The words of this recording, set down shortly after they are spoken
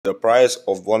The price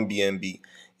of one BNB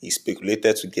is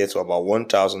speculated to get to about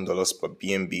 $1,000 per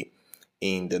BNB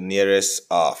in the nearest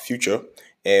future,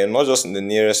 and not just in the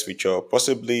nearest future,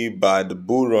 possibly by the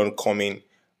bull run coming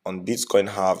on Bitcoin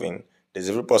halving. There's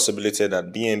every possibility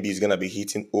that BNB is going to be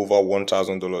hitting over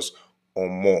 $1,000 or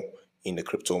more in the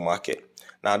crypto market.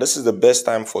 Now, this is the best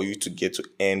time for you to get to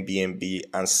earn BNB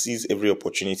and seize every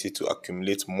opportunity to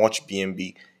accumulate much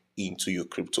BNB into your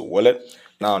crypto wallet.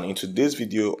 Now, in today's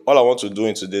video, all I want to do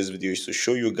in today's video is to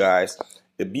show you guys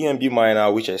the BNB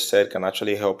miner, which I said can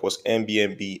actually help us earn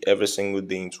BNB every single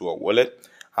day into our wallet,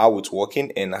 how it's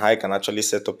working, and how you can actually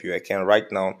set up your account right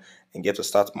now and get to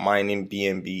start mining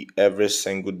BNB every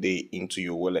single day into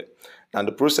your wallet. Now,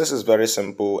 the process is very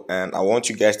simple, and I want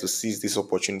you guys to seize this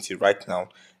opportunity right now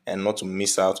and not to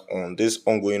miss out on this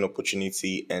ongoing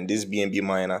opportunity and this BNB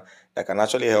miner that can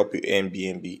actually help you earn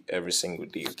BNB every single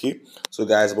day. Okay, so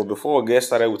guys, but before we get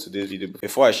started with today's video,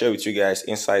 before I share with you guys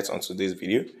insights on today's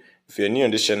video, if you're new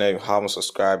on this channel, you haven't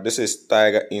subscribed, this is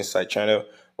Tiger Insight channel,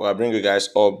 where I bring you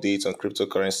guys updates on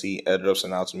cryptocurrency, airdrops,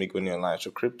 and how to make money online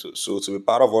through crypto. So to be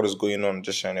part of what is going on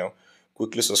this channel,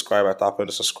 quickly subscribe by tapping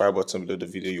the subscribe button below the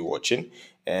video you're watching,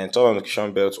 and turn on the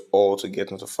notification bell to all to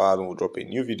get notified when we drop a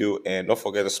new video. And don't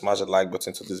forget to smash the like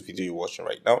button to this video you're watching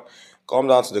right now. Come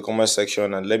down to the comment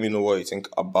section and let me know what you think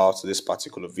about this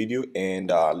particular video, and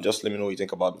just let me know what you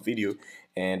think about the video.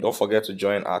 And don't forget to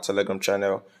join our Telegram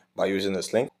channel by using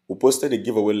this link. We posted a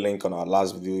giveaway link on our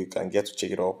last video. You can get to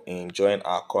check it out and join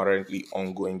our currently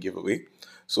ongoing giveaway.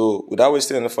 So without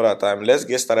wasting any further time, let's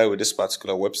get started with this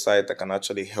particular website that can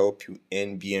actually help you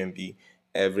earn BNB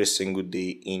every single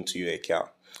day into your account.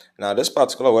 Now, this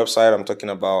particular website I'm talking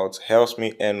about helps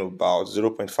me earn about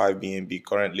 0.5 BNB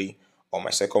currently on my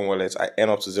second wallet. I earn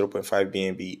up to 0.5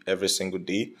 BNB every single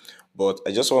day. But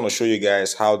I just want to show you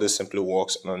guys how this simply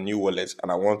works on a new wallet, and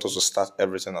I want us to start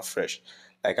everything afresh.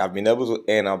 Like, I've been able to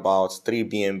earn about 3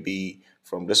 BNB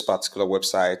from this particular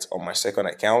website on my second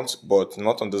account, but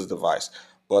not on this device.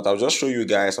 But I'll just show you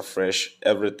guys afresh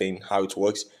everything, how it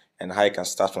works, and how you can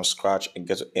start from scratch and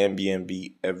get to earn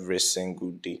BNB every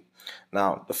single day.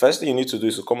 Now, the first thing you need to do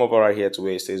is to come over right here to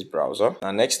where it says browser.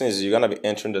 Now, next thing is you're going to be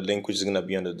entering the link which is going to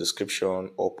be on the description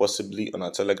or possibly on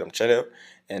our Telegram channel,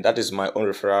 and that is my own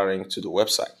referral link to the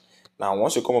website. Now,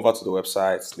 once you come over to the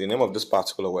website, the name of this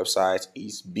particular website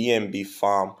is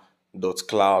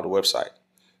bnbfarm.cloud website.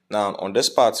 Now, on this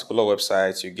particular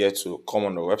website, you get to come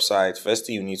on the website. First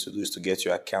thing you need to do is to get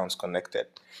your accounts connected.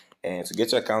 And to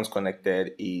get your accounts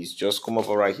connected is just come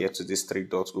over right here to this 3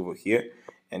 dots over here.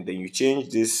 And then you change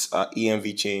this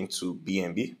EMV chain to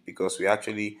BNB because we're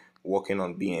actually working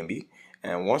on BNB.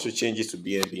 And once you change it to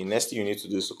BNB, next thing you need to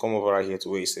do is to come over right here to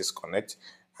where it says connect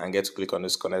and get to click on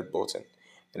this connect button.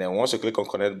 And then once you click on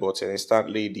connect button,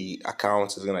 instantly the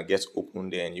account is going to get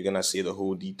opened there and you're going to see the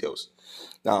whole details.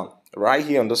 Now, right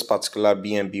here on this particular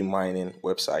BNB mining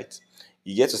website,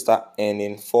 you get to start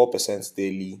earning 4%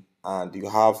 daily, and you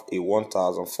have a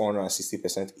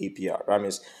 1,460% APR. That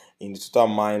means in the total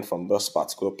mine from this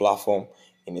particular platform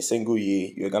in a single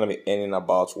year, you're going to be earning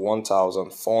about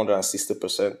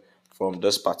 1,460% from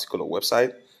this particular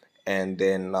website. And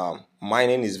then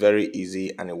mining is very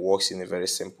easy and it works in a very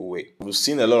simple way. We've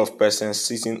seen a lot of persons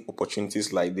seizing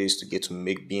opportunities like this to get to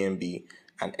make BNB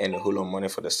and earn a whole lot of money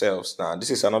for themselves. Now, this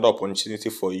is another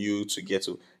opportunity for you to get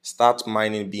to start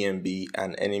mining BNB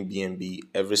and earning BNB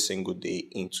every single day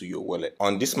into your wallet.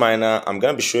 On this miner, I'm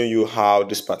going to be showing you how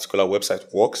this particular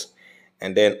website works,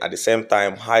 and then at the same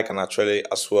time, how I can actually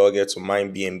as well get to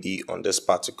mine BNB on this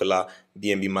particular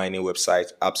BNB mining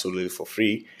website absolutely for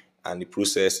free. And the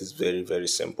process is very, very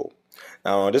simple.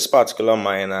 Now, on this particular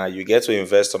miner, you get to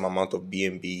invest some amount of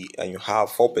BNB and you have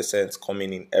 4%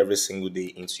 coming in every single day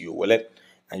into your wallet,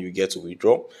 and you get to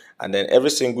withdraw. And then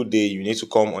every single day you need to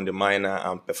come on the miner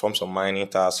and perform some mining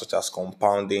tasks such as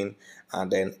compounding. And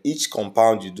then each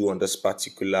compound you do on this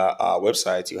particular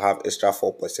website, you have extra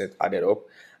 4% added up.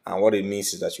 And what it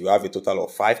means is that you have a total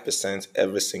of 5%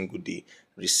 every single day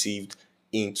received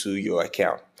into your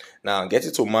account. Now,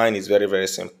 getting to mine is very, very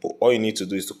simple. All you need to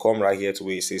do is to come right here to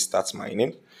where it says start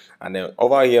mining, and then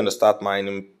over here on the start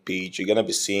mining page, you're going to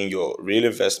be seeing your real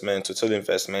investment, total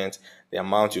investment, the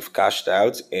amount you've cashed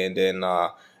out, and then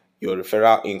your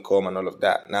referral income and all of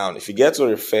that. Now, if you get to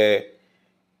refer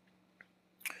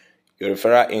your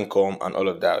referral income and all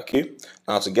of that, okay?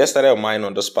 Now, to get started on mine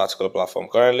on this particular platform,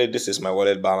 currently this is my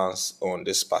wallet balance on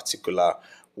this particular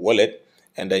wallet.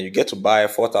 And then you get to buy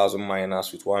 4,000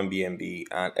 miners with 1 BNB,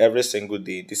 and every single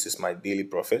day this is my daily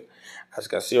profit. As you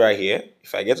can see right here,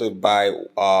 if I get to buy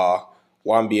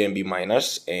 1 BNB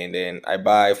miners and then I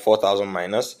buy 4,000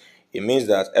 miners, it means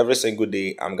that every single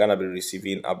day I'm gonna be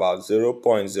receiving about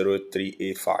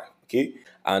 0.0385. Okay,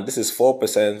 and this is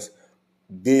 4%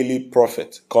 daily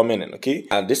profit coming in. Okay,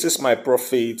 and this is my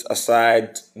profit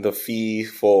aside the fee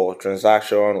for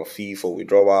transaction or fee for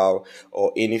withdrawal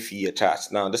or any fee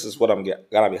attached. Now this is what I'm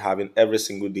gonna be having every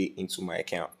single day into my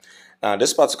account. Now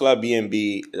this particular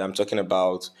BNB that I'm talking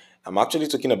about, I'm actually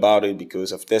talking about it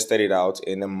because I've tested it out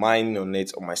and I'm mining on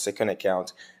it on my second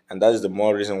account, and that is the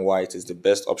more reason why it is the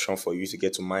best option for you to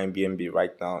get to mine BNB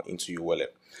right now into your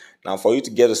wallet. Now, for you to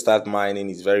get to start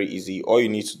mining, it's very easy. All you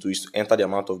need to do is to enter the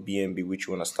amount of BNB which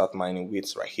you want to start mining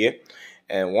with right here.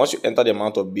 And once you enter the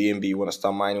amount of BNB you want to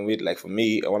start mining with, like for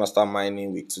me, I want to start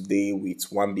mining with today with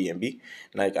 1 BNB.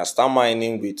 Now you can start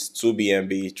mining with 2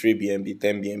 BNB, 3 BNB,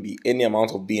 10 BNB, any amount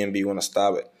of BNB you want to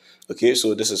start with. Okay,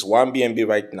 so this is 1 BNB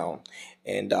right now,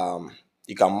 and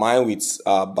you can mine with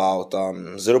about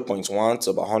 0.1 to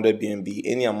about 100 BNB,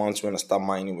 any amount you want to start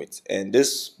mining with. And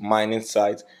this mining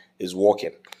site is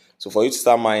working. So for you to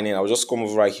start mining, I'll just come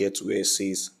over right here to where it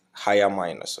says higher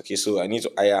miners. Okay, so I need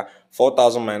to hire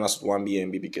 4,000 miners with 1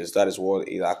 BNB because that is what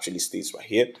it actually states right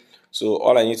here. So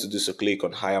all I need to do is to click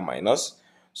on higher miners.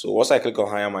 So once I click on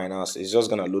higher miners, it's just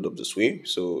going to load up this way.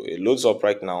 So it loads up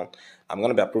right now. I'm going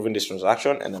to be approving this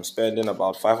transaction, and I'm spending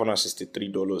about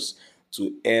 $563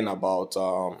 to earn about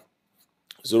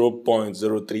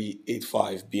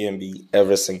 0.0385 BNB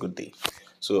every single day.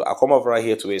 So I come over right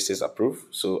here to where it says approve.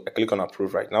 So I click on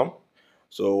approve right now.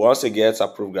 So once it gets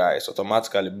approved, guys,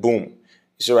 automatically, boom,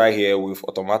 you see right here, we've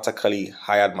automatically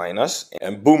hired miners,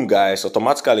 and boom, guys,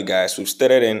 automatically, guys, we've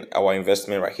started in our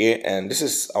investment right here, and this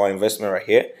is our investment right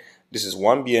here. This is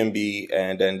 1 BNB,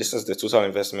 and then this is the total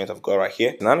investment I've got right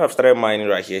here. Now I've started mining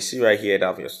right here. See right here that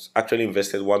I've actually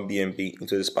invested 1 BNB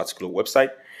into this particular website.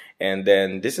 And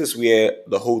then this is where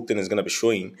the whole thing is going to be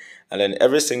showing. And then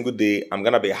every single day, I'm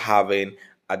going to be having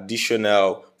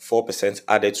additional 4%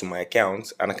 added to my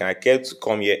account, and I can get to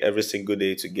come here every single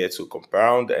day to get to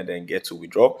compound and then get to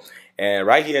withdraw. And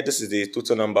right here, this is the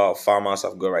total number of farmers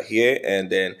I've got right here, and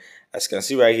then as you can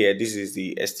see right here, this is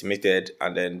the estimated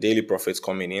and then daily profits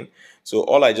coming in. So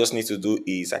all I just need to do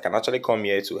is I can actually come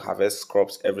here to harvest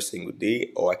crops every single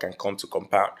day, or I can come to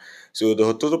compound. So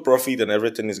the total profit and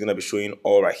everything is going to be showing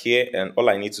all right here, and all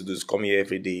I need to do is come here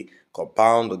every day,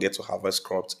 compound, or get to harvest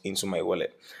crops into my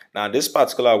wallet. Now this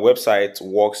particular website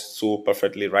works so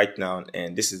perfectly right now,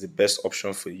 and this is the best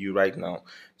option for you right now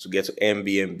to get to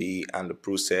BNB, and the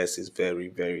process is very,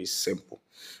 very simple.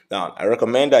 Now, I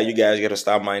recommend that you guys get to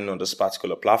start mining on this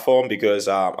particular platform because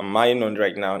I'm mining on it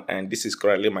right now, and this is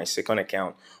currently my second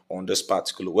account on this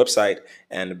particular website.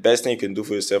 And the best thing you can do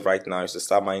for yourself right now is to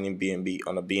start mining BNB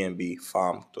on the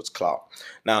bnbfarm.cloud.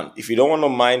 Now, if you don't want to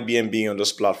mine BNB on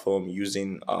this platform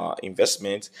using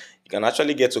investment, you can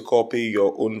actually get to copy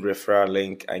your own referral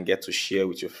link and get to share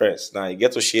with your friends. Now, you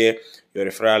get to share your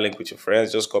referral link with your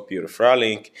friends. Just copy your referral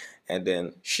link and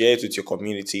then share it with your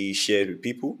community, share it with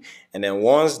people. And then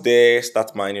once they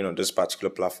start mining on this particular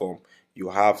platform, you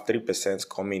have 3%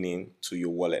 coming in to your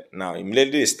wallet. Now,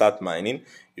 immediately they start mining,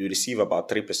 you receive about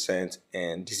 3%,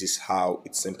 and this is how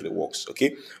it simply works.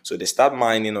 Okay, so they start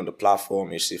mining on the platform,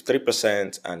 you receive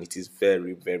 3%, and it is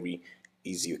very, very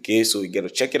easy. Okay, so you get to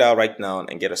check it out right now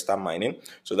and get to start mining.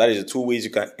 So that is the two ways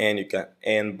you can earn. You can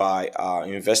earn by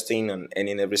investing and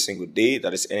earning every single day,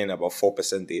 that is earning about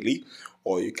 4% daily,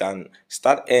 or you can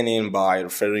start earning by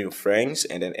referring your friends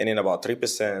and then earning about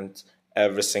 3%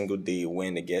 every single day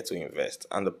when they get to invest.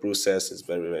 And the process is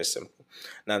very, very simple.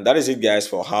 Now that is it, guys,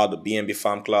 for how the BNB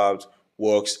Farm Cloud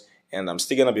works. And I'm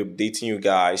still going to be updating you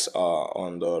guys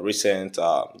on the recent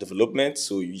developments.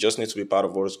 So you just need to be part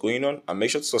of what's going on. And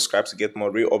make sure to subscribe to get more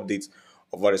real updates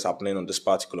of what is happening on this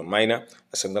particular miner,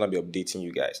 as I'm going to be updating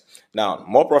you guys. Now,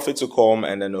 more profit to come,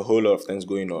 and then a whole lot of things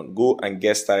going on. Go and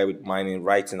get started with mining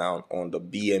right now on the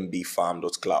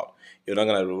bnbfarm.cloud. You're not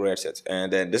going to regret it.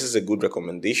 And then this is a good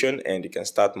recommendation, and you can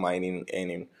start mining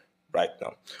earning right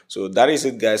now. So that is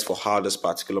it, guys, for how this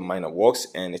particular miner works,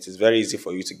 and it is very easy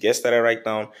for you to get started right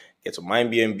now, get to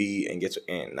mine BNB and get to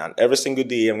earn. Now every single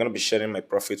day I'm going to be sharing my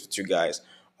profit with you guys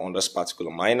on this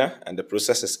particular miner, and the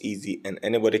process is easy and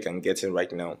anybody can get in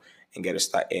right now and get to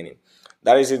start earning.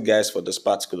 That is it, guys, for this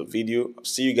particular video. I'll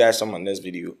see you guys on my next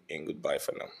video, and goodbye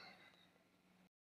for now.